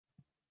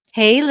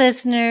Hey,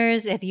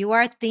 listeners, if you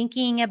are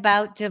thinking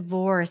about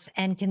divorce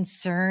and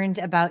concerned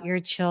about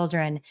your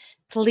children,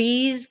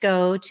 please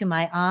go to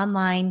my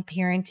online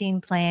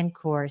parenting plan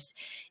course.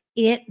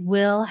 It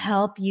will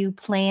help you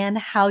plan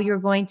how you're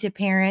going to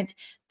parent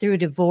through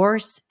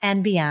divorce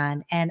and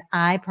beyond. And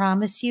I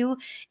promise you,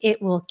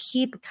 it will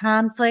keep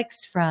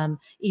conflicts from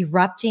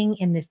erupting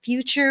in the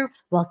future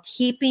while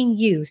keeping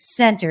you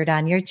centered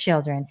on your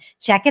children.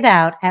 Check it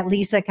out at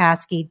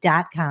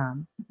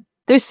lisakoski.com.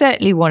 There's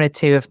certainly one or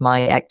two of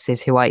my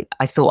exes who I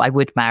thought I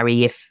would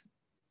marry if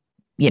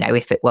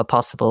it were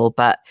possible.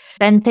 But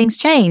then things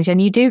change and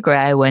you do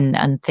grow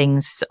and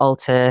things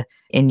alter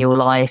in your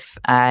life.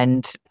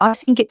 And I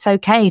think it's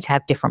okay to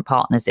have different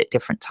partners at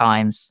different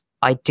times.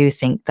 I do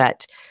think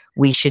that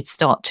we should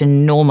start to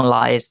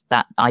normalize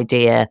that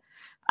idea.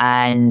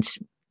 And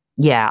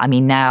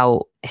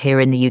now here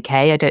in the UK,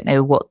 I don't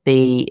know what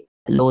the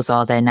laws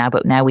are there now,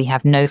 but now we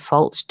have no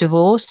fault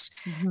divorce,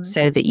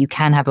 so that you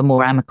can have a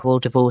more amicable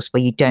divorce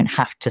where you don't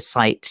have to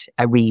cite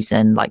a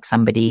reason like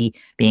somebody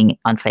being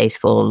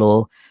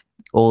unfaithful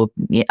or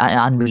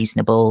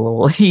unreasonable,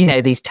 or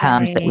these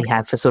terms that we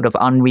have for sort of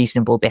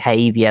unreasonable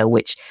behavior,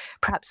 which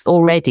perhaps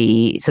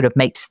already sort of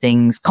makes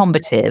things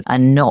combative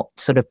and not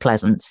sort of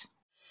pleasant.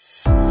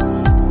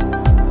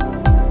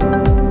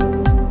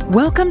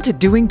 Welcome to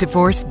Doing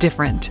Divorce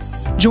Different.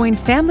 Join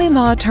family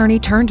law attorney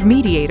turned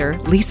mediator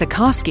Lisa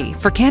Koski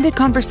for candid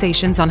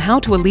conversations on how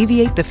to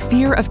alleviate the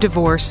fear of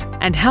divorce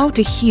and how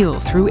to heal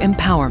through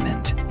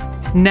empowerment.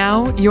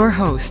 Now, your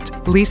host,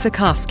 Lisa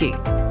Koski.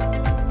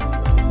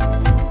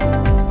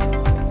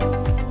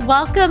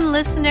 Welcome,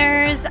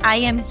 listeners. I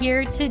am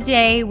here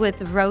today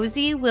with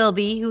Rosie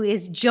Wilby, who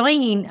is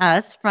joining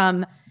us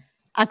from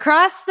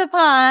across the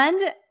pond.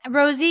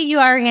 Rosie, you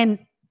are in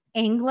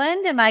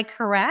England, am I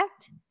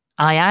correct?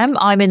 I am.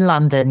 I'm in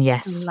London,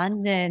 yes.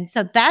 London.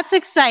 So that's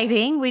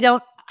exciting. We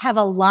don't have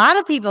a lot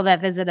of people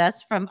that visit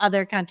us from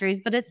other countries,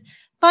 but it's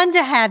fun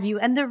to have you.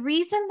 And the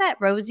reason that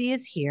Rosie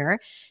is here,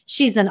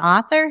 she's an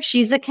author,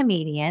 she's a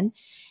comedian,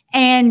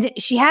 and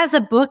she has a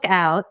book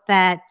out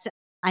that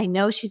I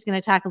know she's going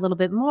to talk a little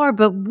bit more,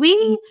 but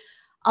we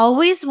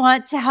always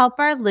want to help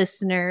our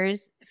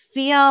listeners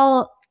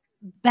feel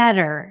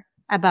better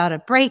about a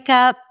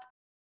breakup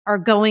or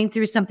going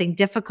through something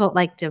difficult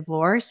like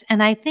divorce.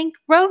 And I think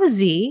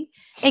Rosie,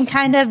 in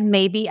kind of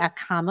maybe a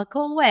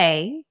comical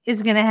way,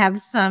 is going to have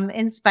some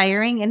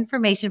inspiring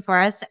information for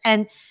us.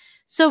 And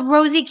so,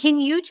 Rosie, can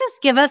you just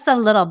give us a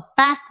little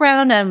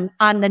background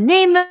on the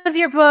name of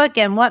your book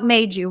and what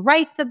made you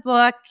write the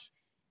book?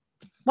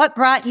 What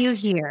brought you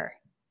here?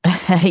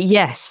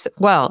 Yes.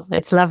 Well,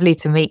 it's lovely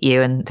to meet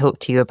you and talk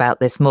to you about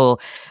this more.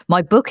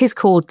 My book is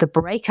called The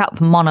Breakup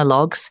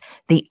Monologues,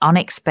 The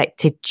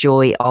Unexpected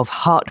Joy of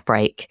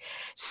Heartbreak.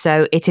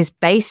 So it is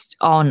based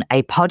on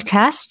a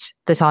podcast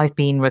that I've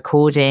been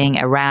recording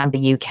around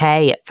the UK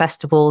at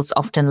festivals,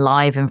 often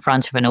live in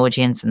front of an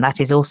audience. And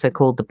that is also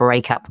called The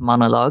Breakup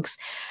Monologues.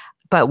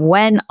 But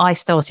when I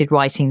started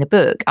writing the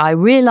book, I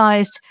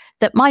realized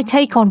that my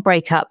take on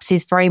breakups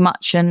is very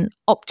much an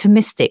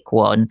optimistic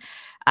one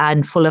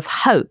and full of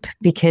hope,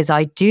 because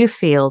I do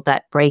feel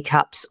that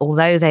breakups,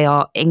 although they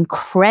are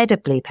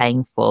incredibly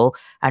painful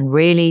and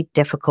really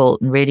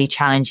difficult and really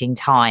challenging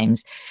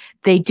times,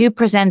 they do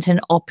present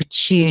an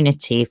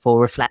opportunity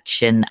for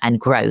reflection and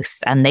growth,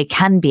 and they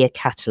can be a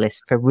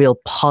catalyst for real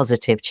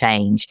positive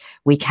change.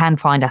 We can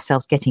find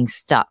ourselves getting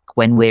stuck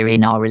when we're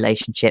in our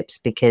relationships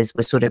because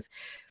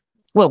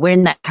we're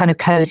in that kind of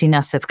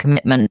coziness of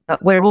commitment,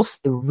 but we're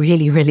also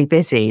really, really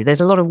busy.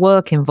 There's a lot of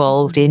work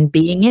involved in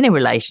being in a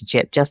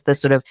relationship, just the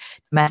sort of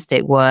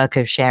domestic work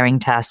of sharing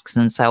tasks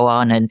and so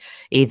on, and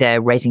either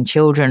raising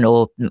children,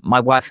 or my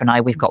wife and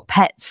I, we've got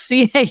pets,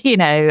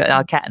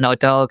 our cat and our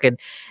dog. And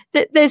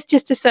there's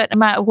just a certain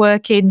amount of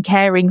work in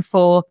caring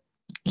for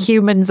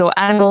humans or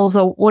animals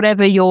or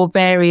whatever your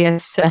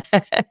various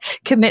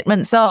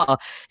commitments are.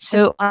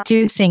 So I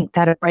do think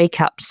that a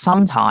breakup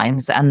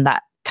sometimes, and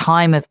that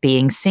time of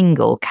being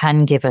single,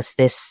 can give us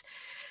this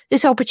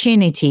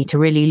opportunity to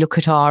really look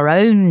at our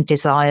own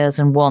desires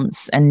and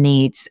wants and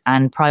needs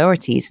and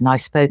priorities. And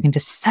I've spoken to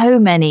so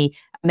many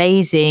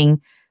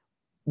amazing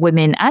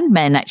women and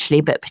men, actually,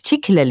 but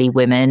particularly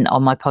women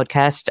on my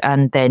podcast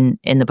and then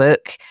in the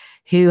book,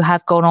 who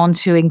have gone on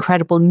to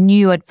incredible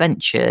new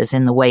adventures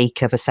in the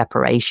wake of a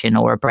separation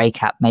or a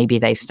breakup. Maybe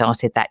they've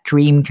started that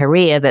dream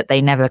career that they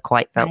never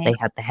quite felt they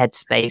had the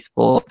headspace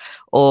for,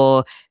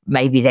 or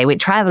maybe they went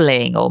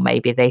traveling, or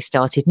maybe they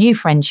started new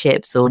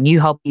friendships or new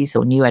hobbies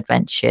or new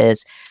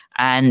adventures.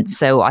 And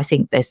so I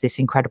think there's this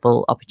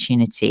incredible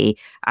opportunity.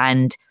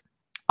 And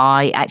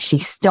I actually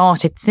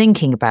started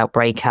thinking about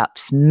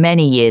breakups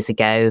many years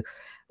ago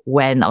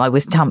when I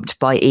was dumped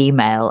by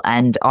email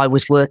and I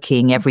was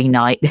working every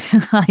night.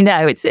 I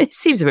know it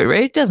seems a bit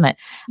rude, doesn't it?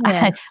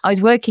 Yeah. I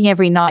was working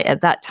every night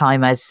at that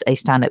time as a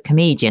stand-up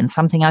comedian,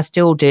 something I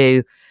still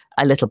do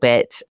a little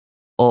bit,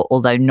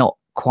 although not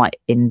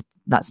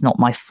that's not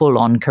my full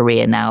on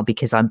career now,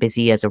 because I'm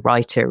busy as a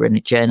writer and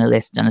a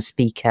journalist and a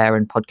speaker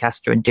and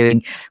podcaster and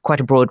doing quite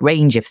a broad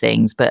range of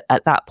things. But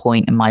at that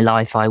point in my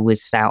life, I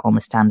was out on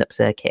the stand-up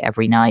circuit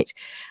every night.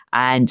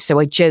 And so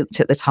I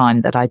joked at the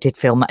time that I did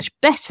feel much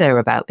better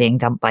about being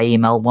dumped by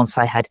email once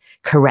I had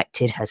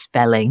corrected her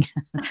spelling.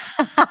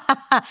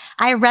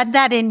 I read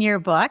that in your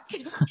book.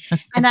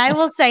 And I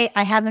will say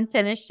I haven't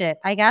finished it.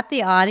 I got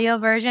the audio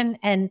version,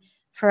 and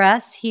for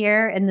us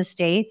here in the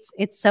States,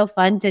 it's so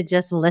fun to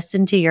just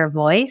listen to your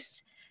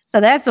voice.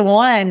 So that's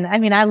one. I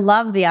mean, I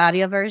love the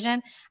audio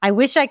version. I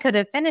wish I could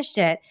have finished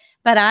it,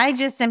 but I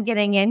just am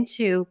getting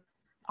into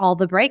all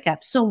the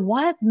breakups. So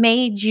what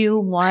made you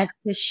want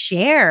to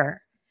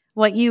share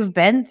what you've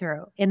been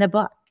through in a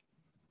book?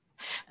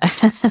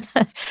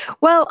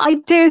 Well, I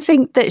do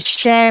think that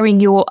sharing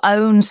your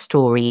own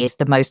story is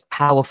the most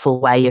powerful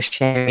way of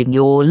sharing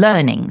your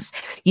learnings.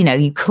 You know,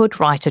 you could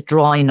write a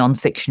dry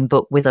nonfiction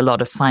book with a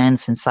lot of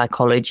science and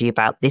psychology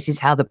about this is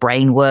how the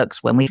brain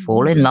works when we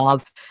fall in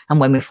love and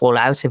when we fall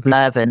out of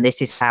love. And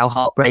this is how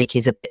heartbreak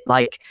is a bit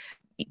like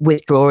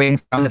withdrawing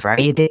from a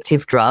very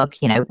addictive drug,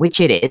 you know, which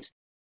it is.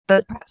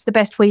 But perhaps the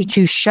best way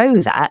to show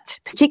that,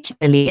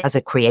 particularly as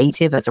a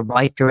creative, as a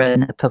writer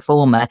and a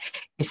performer,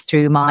 is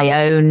through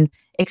my own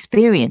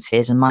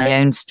experiences and my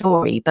own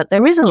story. But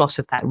there is a lot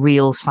of that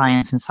real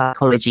science and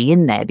psychology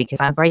in there, because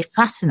I'm very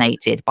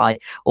fascinated by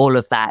all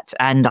of that.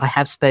 And I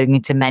have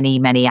spoken to many,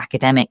 many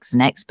academics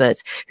and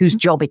experts whose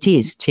job it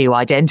is to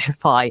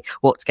identify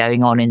what's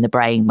going on in the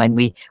brain when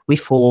we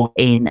fall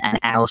in and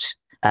out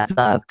of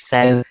love.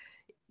 So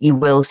you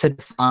will sort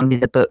of find in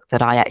the book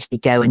that I actually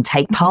go and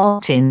take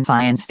part in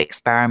science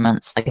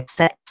experiments, like a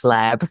sex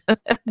lab.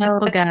 Oh,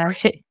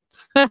 gosh.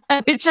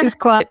 Which is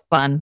quite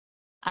fun.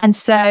 And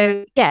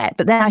so, yeah,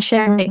 but then I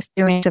share an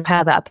experience of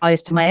how that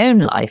applies to my own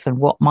life and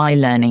what my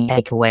learning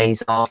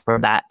takeaways are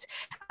from that.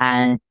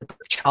 And the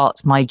book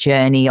charts my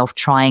journey of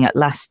trying at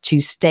last to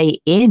stay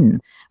in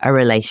a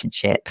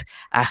relationship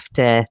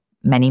after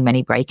many,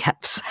 many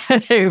breakups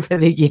over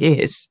the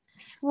years.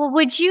 Well,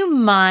 would you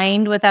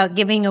mind, without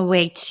giving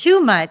away too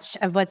much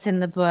of what's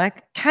in the book,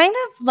 kind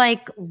of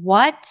like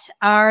what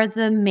are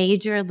the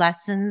major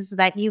lessons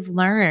that you've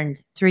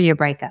learned through your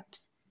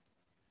breakups?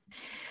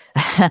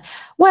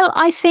 Well,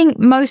 I think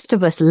most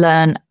of us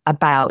learn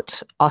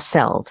about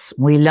ourselves.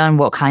 We learn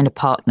what kind of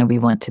partner we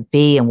want to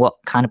be and what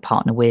kind of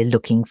partner we're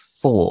looking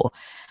for.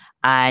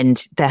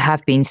 And there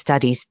have been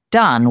studies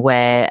done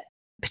where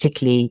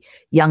particularly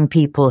young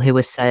people who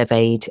were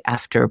surveyed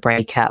after a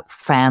breakup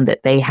found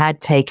that they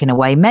had taken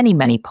away many,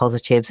 many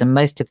positives, and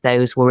most of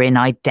those were in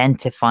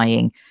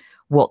identifying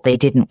what they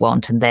didn't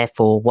want and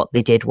therefore what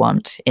they did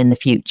want in the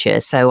future.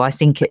 So I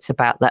think it's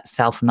about that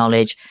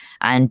self-knowledge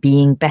and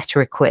being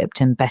better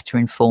equipped and better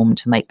informed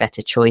to make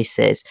better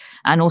choices.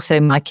 And also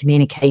my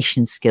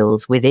communication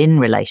skills within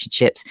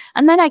relationships.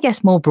 And then I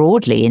guess more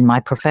broadly in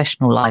my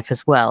professional life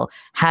as well,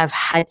 have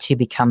had to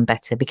become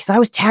better because I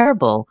was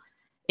terrible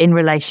in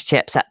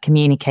relationships at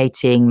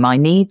communicating my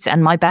needs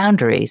and my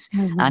boundaries.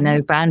 I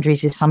know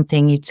boundaries is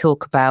something you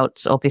talk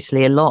about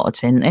obviously a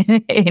lot in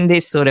in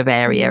this sort of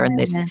area and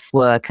this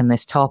work and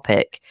this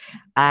topic.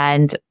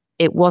 And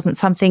it wasn't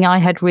something I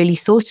had really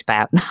thought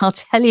about. And I'll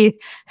tell you,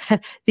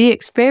 the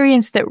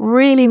experience that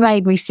really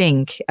made me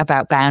think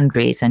about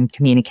boundaries and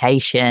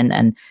communication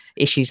and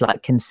issues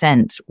like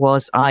consent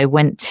was I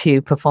went to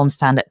perform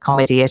stand-up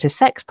comedy at a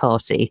sex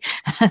party,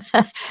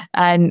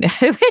 and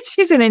which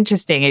is an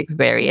interesting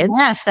experience.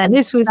 Yes, and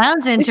this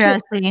sounds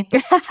interesting.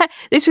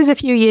 This was a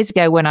few years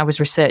ago when I was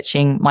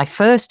researching my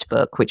first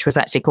book, which was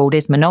actually called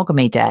Is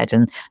Monogamy Dead?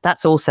 And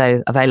that's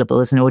also available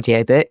as an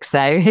audiobook. So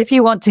if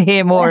you want to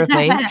hear more of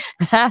me,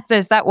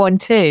 there's that one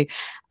too.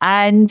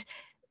 And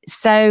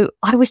so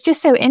I was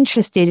just so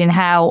interested in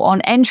how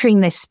on entering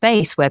this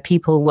space where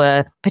people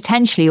were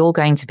potentially all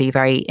going to be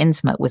very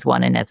intimate with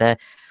one another,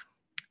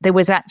 there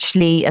was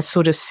actually a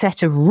sort of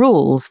set of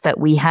rules that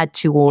we had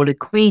to all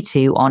agree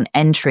to on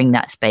entering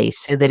that space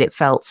so that it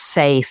felt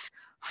safe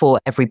for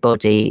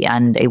everybody.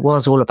 And it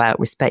was all about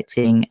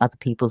respecting other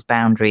people's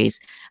boundaries.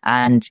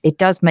 And it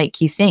does make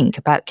you think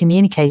about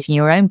communicating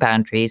your own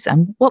boundaries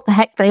and what the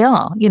heck they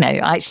are, you know,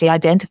 actually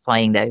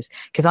identifying those,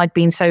 because I'd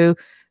been so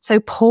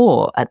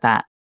poor at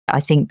that. I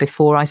think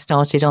before I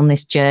started on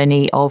this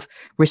journey of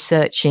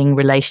researching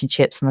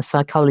relationships and the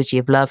psychology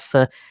of love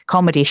for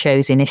comedy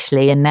shows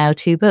initially, and now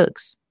 2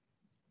 books.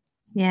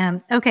 Yeah.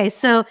 Okay.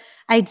 So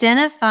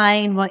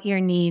identifying what your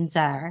needs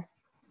are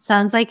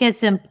sounds like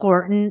it's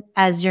important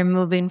as you're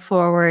moving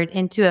forward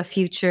into a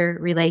future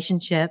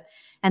relationship,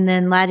 and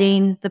then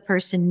letting the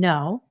person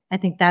know. I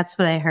think that's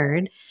what I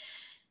heard.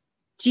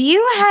 Do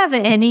you have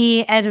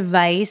any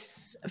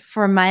advice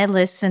for my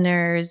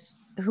listeners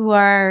who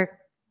are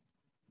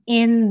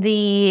in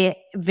the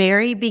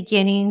very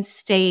beginning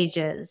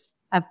stages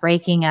of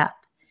breaking up?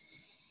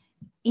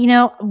 You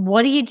know,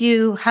 what do you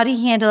do? How do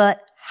you handle it?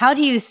 How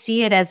do you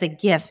see it as a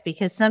gift?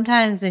 Because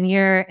sometimes when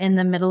you're in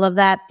the middle of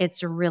that,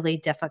 it's really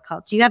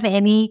difficult. Do you have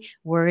any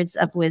words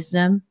of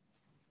wisdom?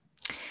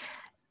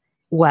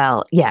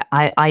 Well, yeah,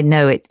 I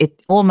know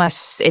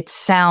it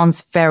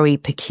sounds very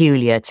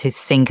peculiar to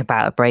think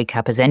about a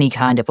breakup as any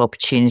kind of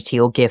opportunity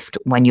or gift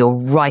when you're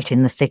right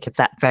in the thick of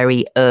that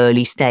very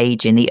early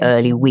stage, in the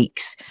early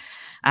weeks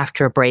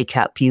after a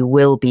breakup. You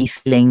will be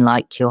feeling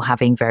like you're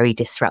having very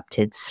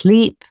disrupted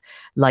sleep,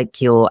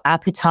 like your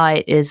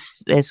appetite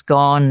is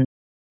gone.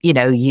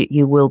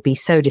 You will be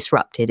so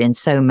disrupted in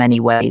so many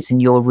ways,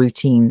 and your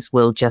routines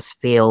will just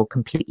feel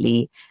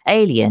completely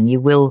alien. You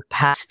will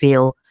perhaps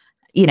feel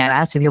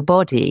out of your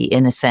body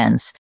in a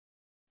sense.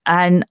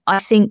 And I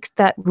think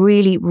that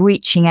really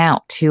reaching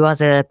out to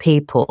other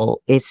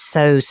people is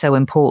so, so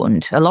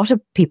important. A lot of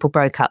people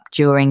broke up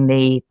during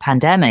the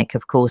pandemic,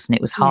 of course, and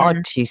it was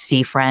hard to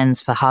see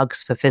friends, for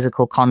hugs, for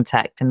physical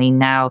contact. I mean,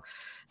 now,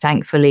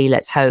 thankfully,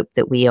 let's hope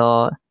that we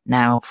are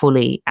now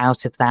fully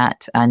out of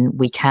that and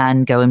we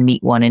can go and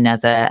meet one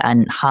another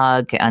and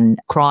hug and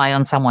cry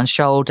on someone's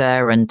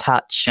shoulder and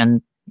touch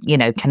and,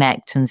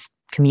 connect and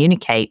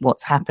communicate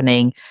what's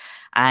happening.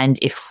 And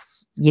if,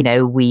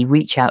 we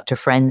reach out to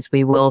friends,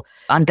 we will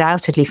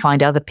undoubtedly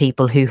find other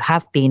people who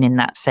have been in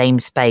that same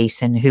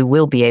space and who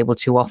will be able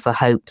to offer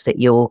hope that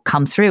you'll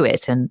come through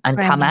it and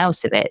come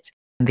out of it,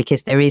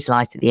 because there is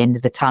light at the end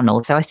of the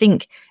tunnel. So I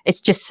think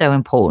it's just so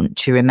important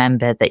to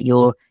remember that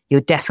you're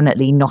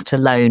definitely not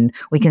alone.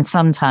 We can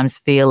sometimes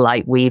feel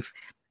like we've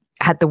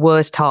had the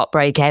worst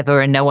heartbreak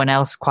ever and no one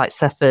else quite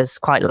suffers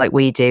quite like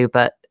we do,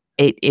 but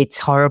it's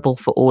horrible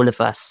for all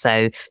of us.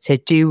 So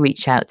do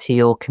reach out to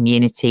your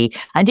community.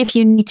 And if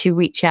you need to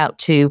reach out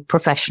to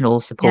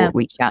professional support,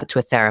 reach out to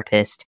a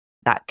therapist.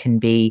 That can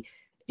be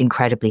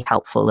incredibly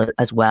helpful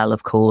as well,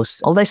 of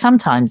course. Although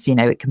sometimes,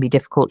 it can be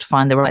difficult to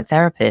find the right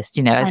therapist,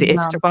 as it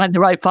is to find the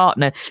right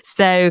partner.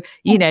 So,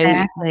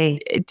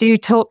 do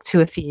talk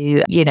to a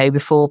few,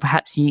 before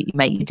perhaps you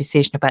make your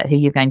decision about who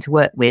you're going to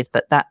work with.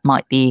 But that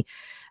might be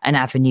an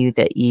avenue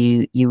that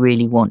you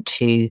really want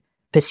to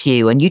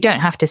pursue. And you don't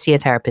have to see a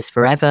therapist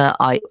forever.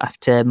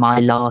 After my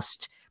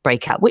last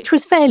breakup, which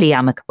was fairly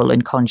amicable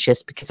and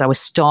conscious because I was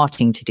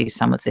starting to do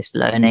some of this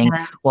learning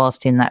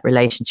whilst in that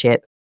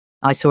relationship,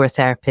 I saw a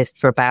therapist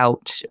for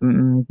about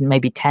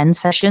maybe 10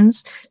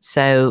 sessions.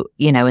 So,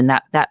 and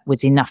that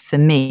was enough for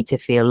me to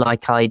feel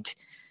like I'd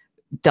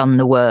done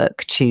the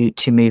work to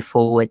move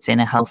forwards in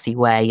a healthy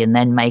way and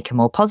then make a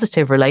more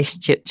positive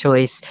relationship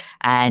choice.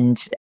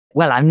 And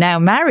well, I'm now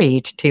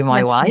married to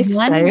my wife.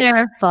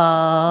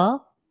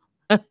 Wonderful.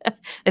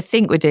 I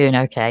think we're doing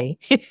okay.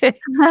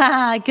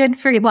 Good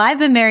for you. Well, I've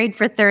been married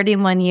for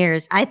 31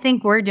 years. I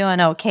think we're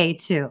doing okay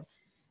too.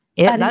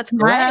 Yeah, that's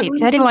great.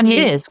 31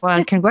 years.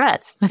 Well,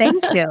 congrats.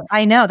 Thank you.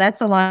 I know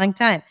that's a long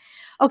time.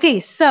 Okay.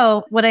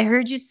 So what I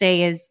heard you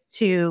say is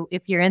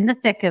if you're in the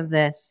thick of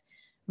this,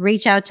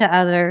 reach out to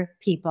other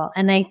people.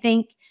 And I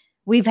think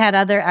we've had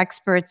other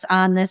experts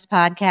on this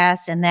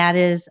podcast, and that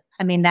is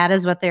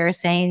what they were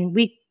saying.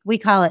 We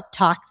call it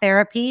talk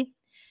therapy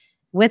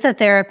with a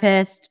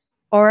therapist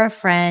or a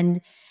friend.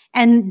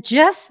 And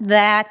just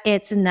that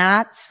it's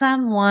not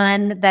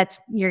someone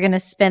you're going to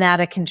spin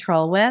out of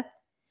control with.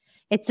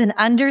 It's an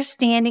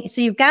understanding. So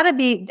you've got to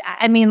be,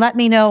 let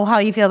me know how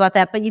you feel about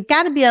that, but you've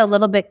got to be a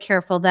little bit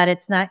careful that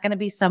it's not going to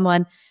be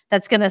someone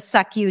that's going to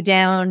suck you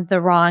down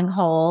the wrong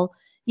hole.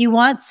 You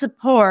want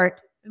support,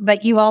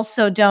 but you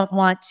also don't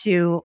want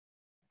to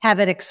have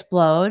it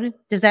explode.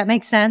 Does that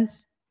make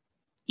sense?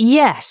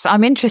 Yes,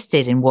 I'm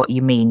interested in what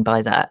you mean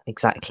by that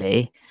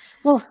exactly.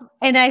 Well,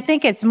 and I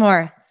think it's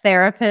more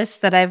therapists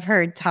that I've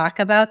heard talk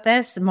about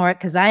this more,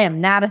 because I am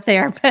not a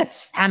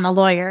therapist. I'm a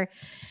lawyer.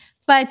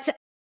 But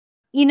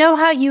you know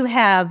how you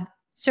have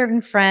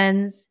certain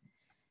friends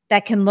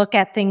that can look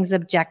at things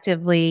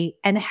objectively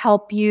and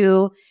help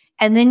you.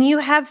 And then you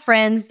have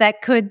friends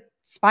that could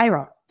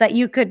spiral,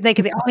 they could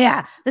be, oh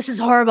yeah, this is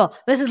horrible.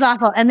 This is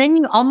awful. And then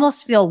you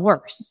almost feel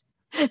worse.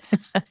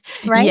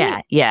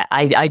 Right? Yeah.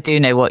 I do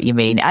know what you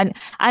mean.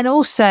 And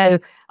also,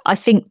 I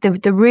think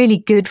the really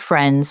good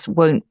friends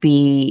won't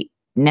be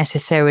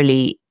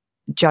necessarily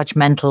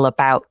judgmental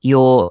about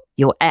your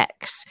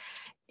ex,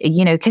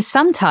 because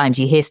sometimes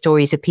you hear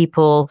stories of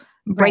people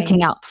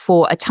breaking up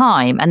for a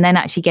time and then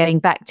actually getting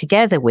back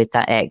together with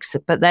that ex.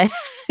 But then,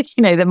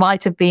 there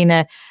might have been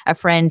a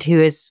friend who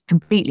has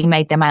completely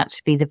made them out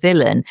to be the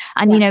villain.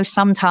 And,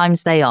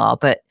 sometimes they are,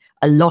 but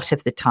a lot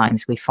of the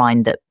times we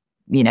find that,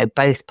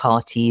 both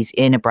parties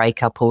in a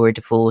breakup or a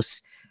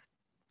divorce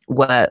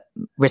were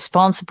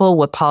responsible,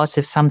 were part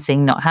of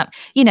something not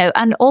happening,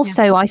 and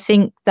also I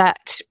think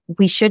that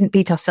we shouldn't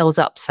beat ourselves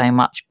up so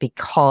much,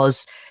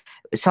 because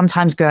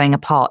sometimes growing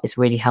apart is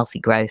really healthy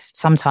growth.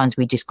 Sometimes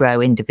we just grow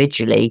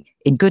individually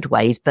in good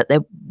ways, but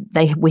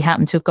we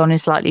happen to have gone in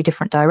slightly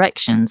different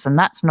directions. And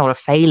that's not a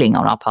failing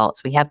on our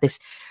parts. We have this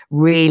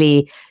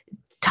really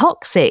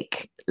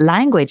toxic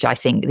language, I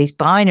think, these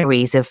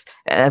binaries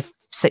of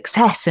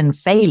success and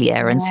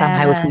failure. And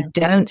somehow if we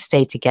don't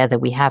stay together,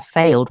 we have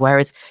failed.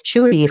 Whereas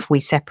surely if we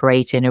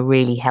separate in a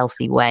really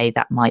healthy way,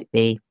 that might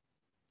be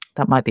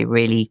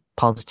really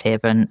positive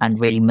and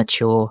really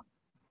mature.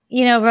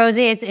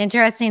 Rosie, it's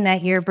interesting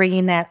that you're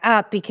bringing that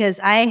up, because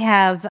I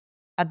have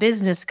a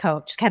business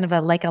coach, kind of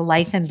like a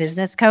life and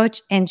business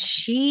coach. And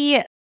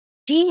she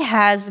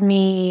has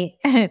me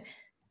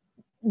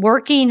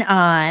working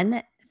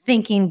on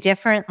thinking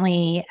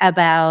differently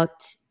about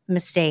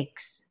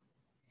mistakes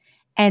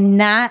and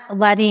not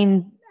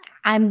letting,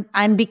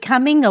 I'm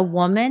becoming a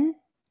woman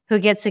who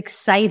gets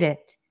excited.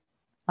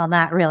 Well,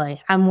 not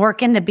really. I'm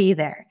working to be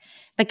there,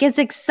 but gets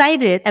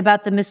excited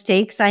about the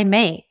mistakes I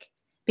make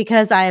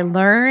because I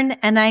learn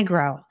and I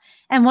grow.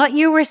 And what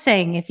you were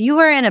saying, if you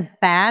are in a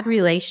bad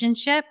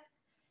relationship,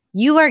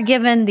 you are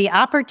given the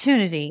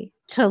opportunity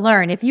to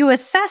learn. If you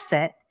assess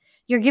it,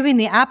 you're giving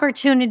the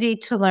opportunity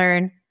to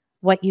learn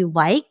what you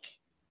like,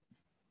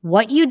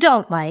 what you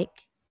don't like.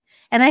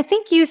 And I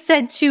think you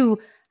said too,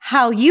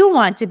 how you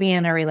want to be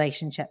in a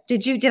relationship.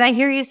 Did I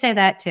hear you say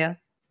that too?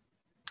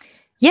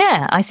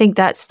 Yeah, I think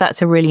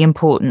that's a really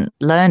important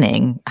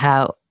learning,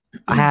 how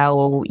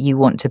you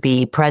want to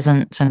be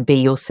present and be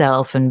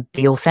yourself and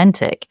be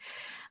authentic.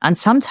 And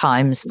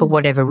sometimes, for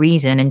whatever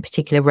reason, in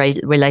particular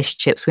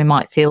relationships, we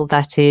might feel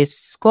that is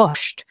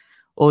squashed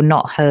or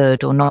not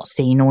heard or not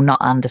seen or not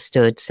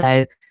understood.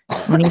 So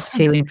we need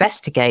to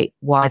investigate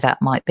why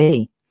that might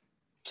be.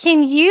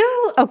 Can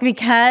you,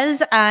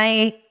 because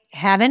I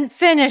haven't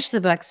finished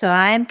the book, so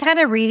I'm kind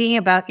of reading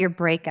about your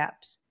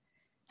breakups.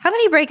 How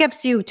many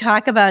breakups do you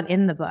talk about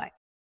in the book?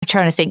 I'm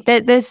trying to think.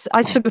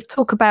 I sort of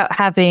talk about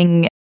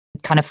having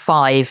kind of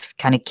 5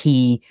 kind of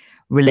key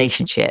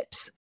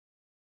relationships.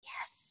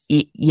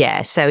 Yes.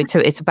 Yeah. So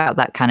it's about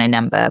that kind of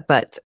number.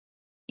 But,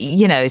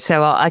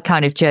 so I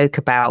kind of joke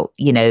about,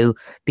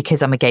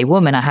 because I'm a gay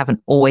woman, I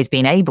haven't always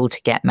been able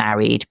to get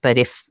married. But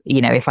if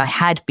I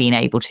had been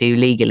able to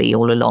legally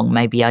all along,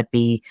 maybe I'd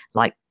be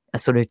like a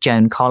sort of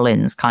Joan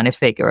Collins kind of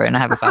figure and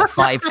have about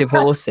 5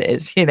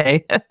 divorces,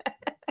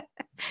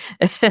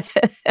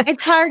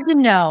 It's hard to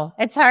know.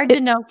 It's hard to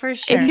know for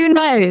sure. Who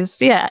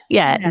knows? Yeah.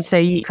 And so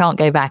you can't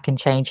go back and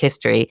change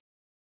history.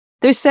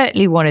 There's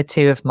certainly 1 or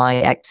 2 of my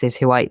exes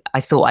who I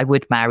thought I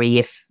would marry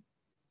if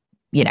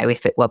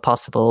it were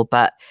possible.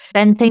 But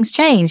then things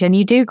change and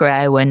you do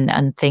grow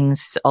and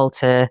things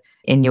alter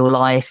in your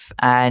life.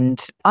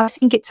 And I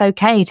think it's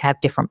okay to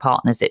have different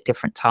partners at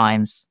different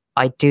times.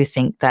 I do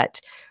think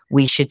that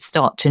we should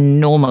start to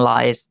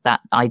normalize that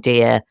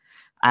idea.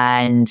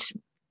 And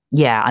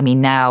yeah, I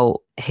mean, now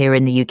here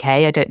in the UK,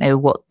 I don't know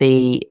what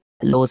the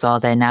laws are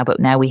there now, but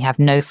now we have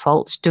no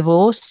fault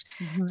divorce,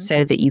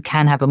 so that you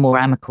can have a more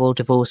amicable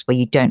divorce where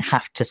you don't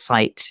have to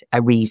cite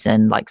a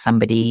reason like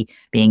somebody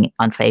being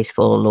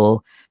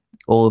unfaithful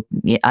or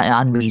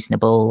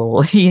unreasonable,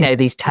 or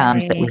these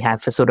terms that we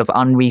have for sort of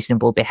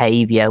unreasonable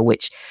behavior,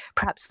 which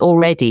perhaps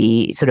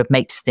already sort of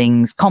makes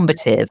things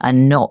combative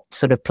and not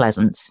sort of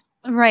pleasant.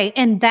 Right.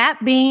 And that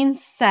being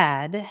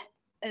said,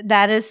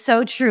 that is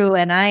so true.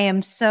 And I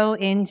am so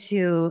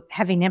into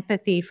having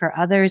empathy for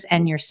others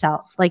and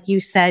yourself. Like you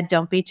said,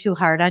 don't be too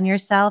hard on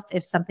yourself.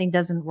 If something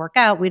doesn't work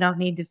out, we don't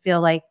need to feel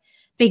like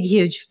big,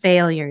 huge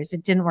failures.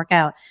 It didn't work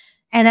out.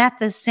 And at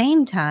the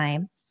same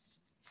time,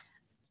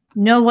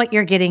 know what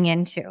you're getting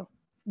into.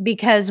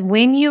 Because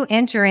when you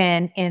enter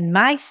in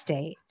my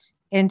state,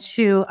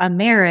 into a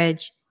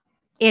marriage,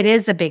 it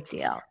is a big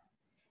deal.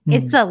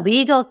 It's a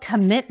legal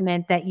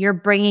commitment that you're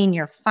bringing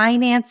your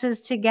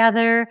finances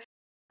together.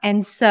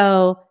 And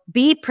so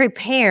be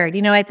prepared.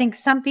 I think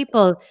some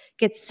people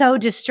get so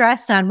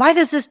distressed on, why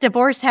does this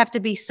divorce have to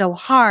be so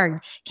hard?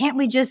 Can't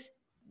we just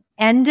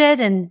end it?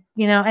 And,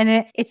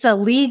 it's a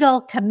legal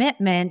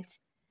commitment.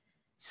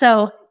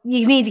 So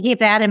you need to keep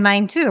that in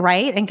mind too,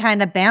 right? And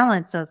kind of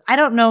balance those. I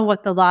don't know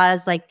what the law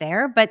is like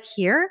there, but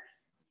here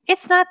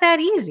it's not that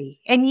easy.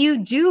 And you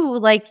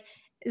do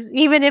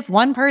even if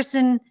one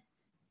person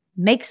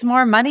makes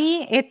more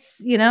money, it's,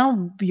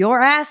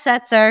 your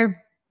assets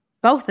are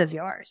both of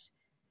yours.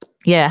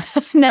 Yeah,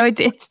 no,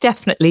 it's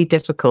definitely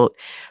difficult.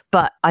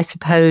 But I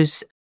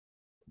suppose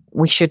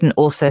we shouldn't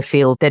also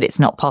feel that it's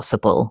not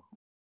possible.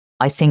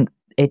 I think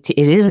it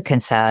is a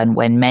concern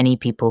when many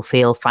people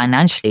feel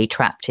financially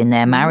trapped in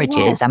their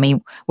marriages. Yeah. I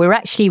mean, we're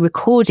actually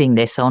recording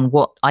this on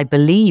what I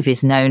believe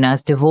is known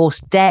as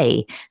Divorce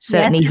Day,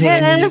 certainly here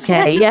in the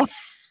UK. Yeah.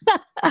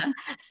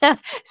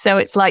 So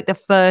it's like the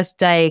first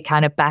day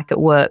kind of back at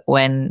work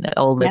when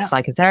all the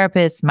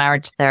psychotherapists,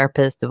 marriage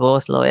therapists,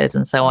 divorce lawyers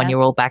and so on,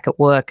 you're all back at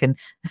work and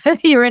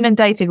you're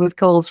inundated with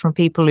calls from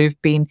people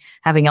who've been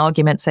having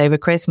arguments over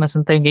Christmas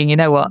and thinking, you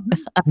know what,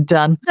 I'm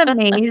done. It's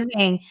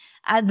amazing.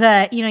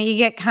 You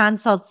get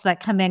consults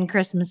that come in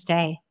Christmas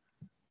Day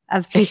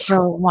of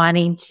people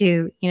wanting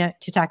to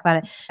talk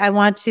about it. I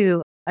want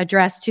to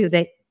address too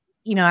that,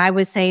 I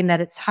was saying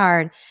that it's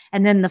hard.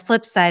 And then the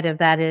flip side of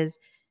that is,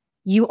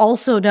 you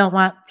also don't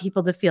want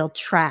people to feel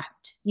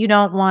trapped. You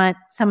don't want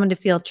someone to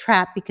feel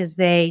trapped because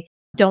they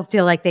don't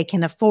feel like they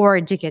can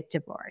afford to get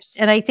divorced.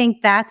 And I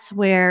think that's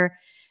where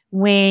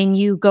when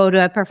you go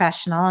to a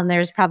professional, and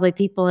there's probably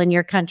people in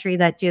your country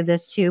that do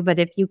this too, but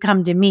if you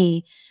come to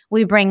me,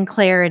 we bring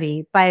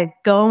clarity by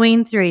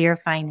going through your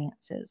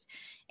finances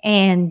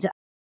and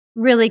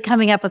really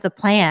coming up with a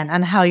plan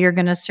on how you're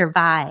going to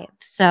survive.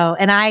 So,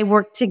 and I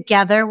work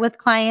together with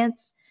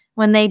clients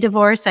when they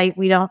divorce.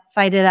 We don't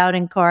fight it out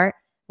in court,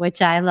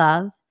 which I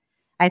love.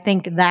 I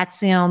think that's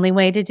the only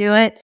way to do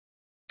it.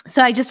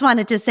 So I just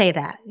wanted to say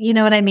that, you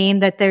know what I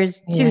mean? That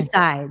there's two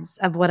sides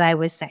of what I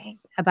was saying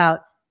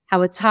about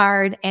how it's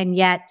hard. And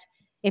yet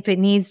if it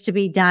needs to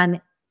be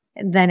done,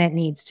 then it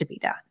needs to be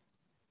done.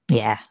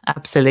 Yeah,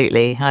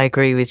 absolutely. I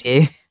agree with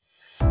you.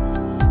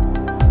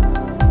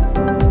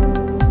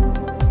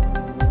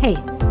 Hey,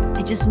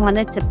 I just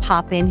wanted to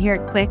pop in here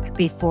quick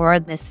before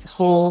this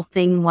whole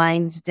thing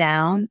winds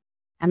down.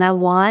 And I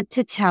want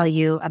to tell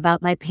you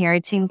about my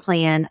Parenting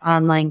Plan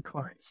online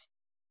course.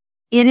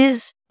 It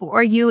is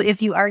for you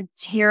if you are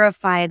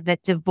terrified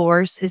that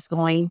divorce is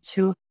going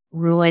to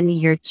ruin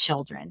your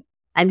children.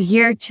 I'm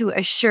here to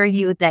assure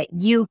you that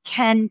you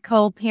can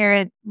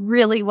co-parent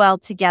really well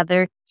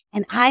together.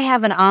 And I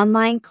have an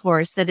online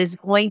course that is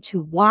going to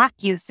walk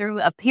you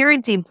through a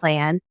parenting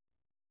plan.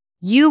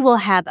 You will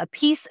have a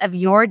piece of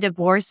your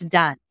divorce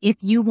done. If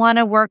you want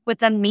to work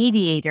with a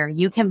mediator,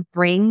 you can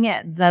bring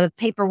the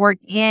paperwork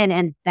in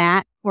and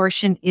that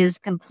portion is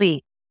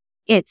complete.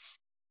 It's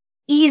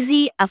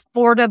easy,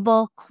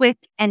 affordable, quick,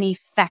 and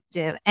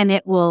effective. And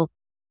it will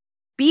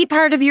be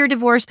part of your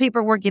divorce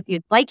paperwork if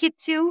you'd like it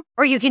to,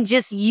 or you can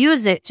just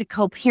use it to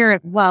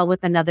co-parent well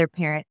with another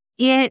parent.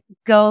 It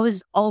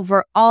goes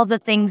over all the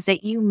things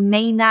that you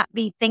may not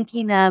be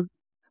thinking of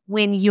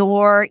when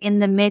you're in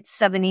the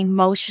midst of an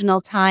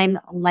emotional time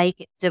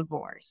like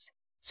divorce.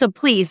 So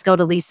please go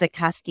to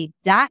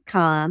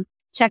lisakoski.com,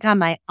 check out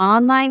my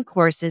online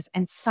courses,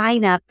 and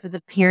sign up for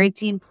the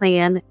Parenting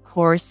Plan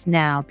course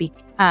now,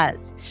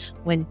 because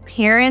when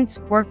parents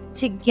work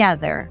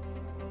together,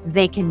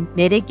 they can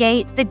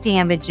mitigate the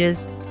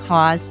damages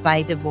caused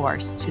by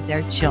divorce to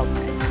their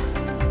children.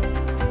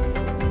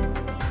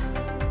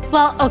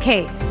 Well,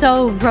 okay,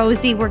 so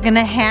Rosie, we're going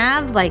to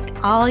have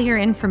like all your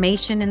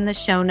information in the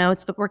show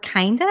notes, but we're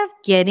kind of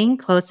getting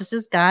close. This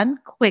has gone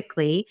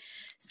quickly.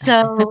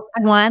 So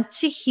I want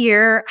to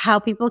hear how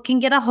people can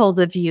get a hold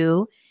of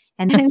you.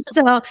 And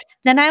so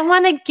then I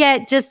want to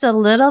get just a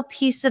little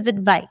piece of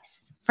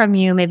advice from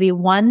you, maybe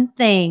one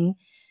thing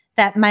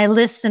that my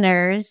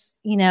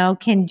listeners,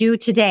 can do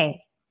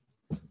today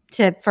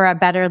for a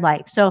better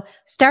life. So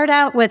start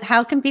out with,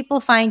 how can people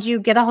find you,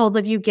 get a hold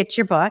of you, get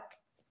your book?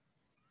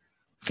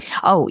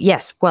 Oh,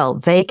 yes. Well,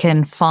 they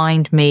can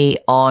find me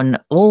on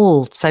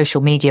all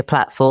social media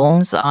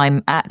platforms.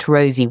 I'm at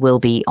Rosie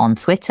Wilby on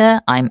Twitter.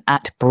 I'm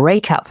at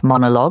Breakup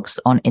Monologues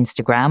on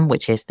Instagram,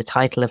 which is the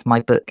title of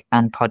my book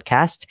and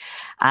podcast.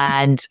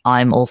 And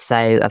I'm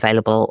also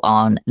available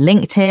on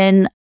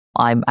LinkedIn.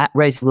 I'm at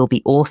Rosie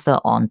Wilby Author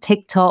on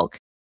TikTok.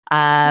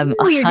 You're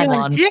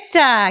doing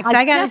TikTok. So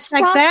I got to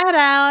check that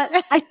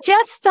out. I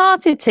just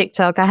started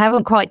TikTok. I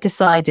haven't quite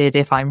decided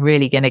if I'm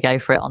really going to go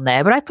for it on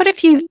there, but I put a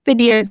few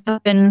videos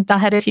up and I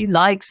had a few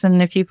likes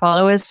and a few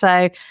followers.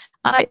 So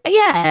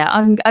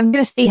I'm going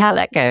to see how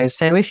that goes.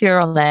 So if you're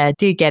on there,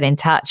 do get in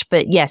touch.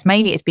 But yes,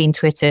 mainly it's been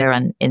Twitter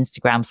and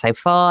Instagram so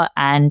far.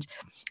 And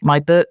my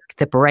book,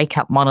 The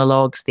Breakup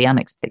Monologues, The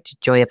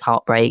Unexpected Joy of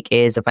Heartbreak,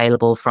 is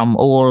available from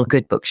all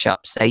good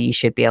bookshops. So you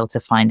should be able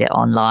to find it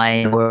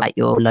online or at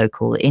your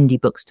local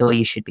indie bookstore.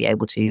 You should be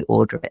able to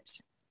order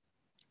it.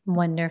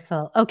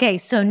 Wonderful. Okay,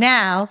 so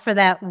now for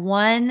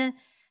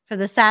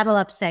the Saddle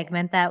Up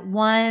segment, that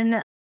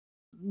one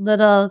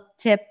little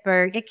tip,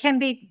 or it can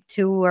be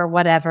two or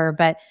whatever,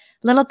 but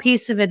little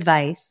piece of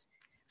advice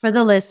for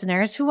the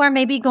listeners who are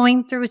maybe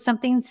going through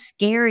something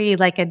scary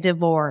like a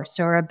divorce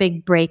or a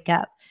big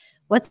breakup.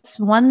 What's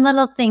one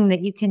little thing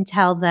that you can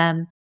tell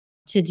them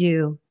to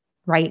do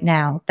right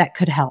now that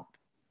could help?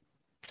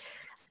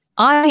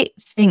 I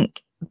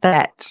think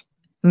that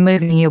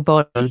moving your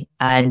body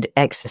and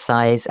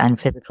exercise and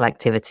physical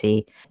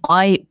activity.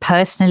 I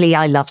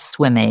love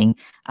swimming,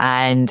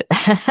 and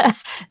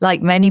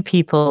like many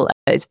people,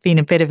 it's been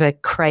a bit of a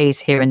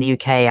craze here in the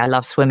UK. I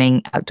love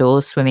swimming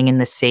outdoors, swimming in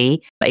the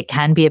sea, but it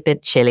can be a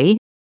bit chilly.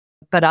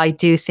 But I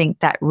do think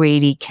that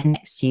really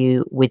connects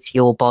you with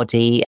your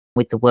body,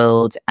 with the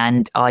world.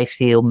 And I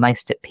feel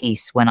most at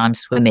peace when I'm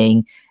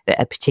swimming,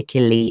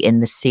 particularly in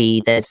the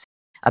sea. There's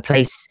a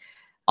place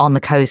on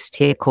the coast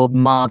here called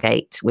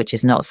Margate, which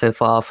is not so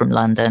far from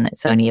London.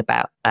 It's only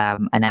about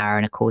an hour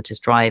and a quarter's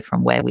drive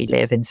from where we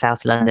live in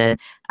South London.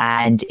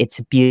 And it's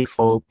a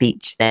beautiful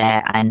beach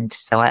there. And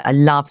so I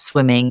love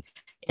swimming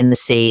in the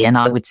sea. And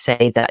I would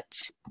say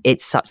that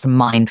it's such a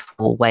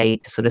mindful way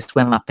to sort of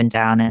swim up and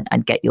down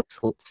and get your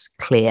thoughts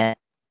clear.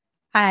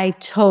 I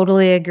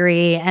totally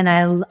agree. And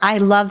I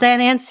love that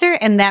answer.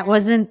 And that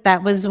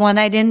was one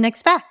I didn't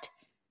expect.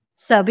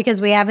 So, because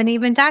we haven't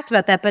even talked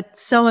about that, but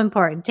so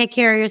important. Take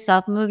care of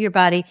yourself, move your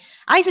body.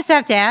 I just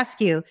have to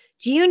ask you,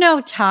 do you know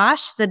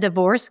Tosh, the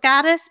divorce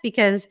goddess?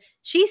 Because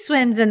she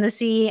swims in the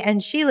sea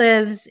and she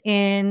lives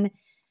in,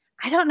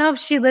 I don't know if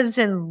she lives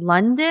in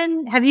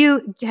London. Have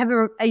you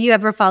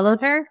ever followed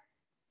her?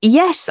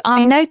 Yes,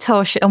 I know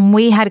Tosh. And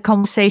we had a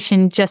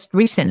conversation just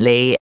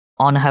recently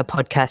on her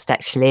podcast,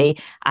 actually.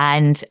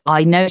 And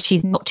I know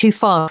she's not too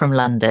far from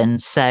London.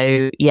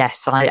 So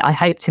yes, I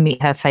hope to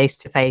meet her face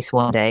to face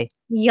one day.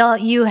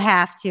 You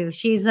have to.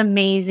 She's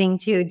amazing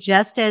too,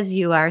 just as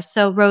you are.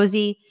 So,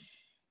 Rosie,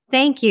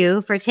 thank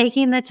you for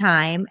taking the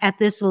time at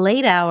this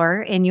late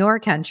hour in your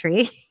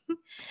country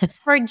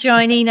for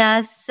joining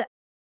us.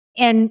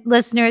 And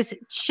listeners,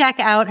 check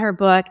out her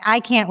book. I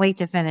can't wait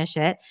to finish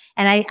it.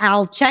 And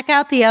I'll check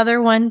out the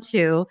other one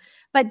too.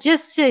 But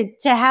just to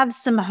have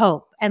some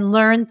hope and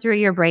learn through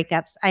your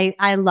breakups.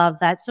 I love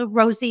that. So,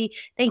 Rosie,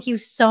 thank you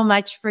so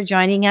much for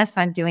joining us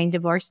on Doing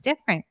Divorce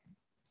Different.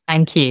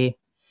 Thank you.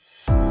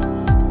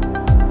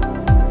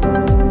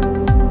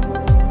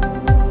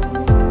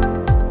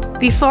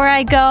 Before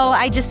I go,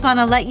 I just want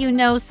to let you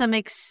know some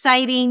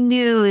exciting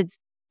news.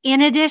 In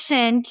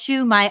addition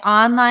to my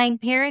online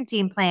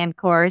parenting plan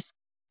course,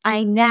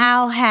 I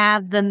now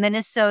have the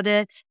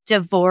Minnesota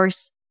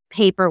Divorce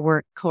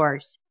Paperwork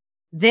course.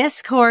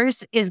 This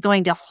course is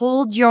going to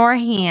hold your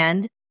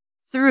hand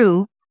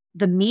through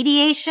the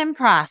mediation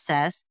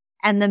process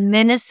and the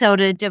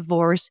Minnesota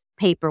divorce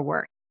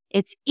paperwork.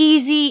 It's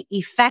easy,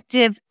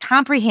 effective,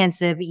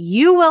 comprehensive.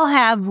 You will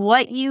have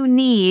what you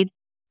need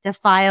to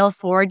file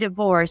for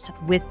divorce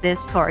with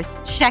this course.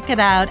 Check it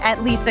out at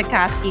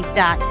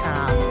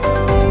lisakoski.com.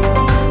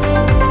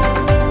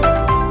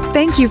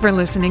 Thank you for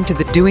listening to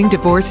the Doing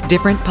Divorce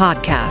Different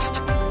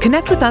podcast.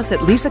 Connect with us at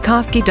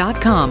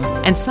lisakoski.com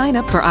and sign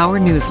up for our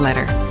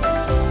newsletter.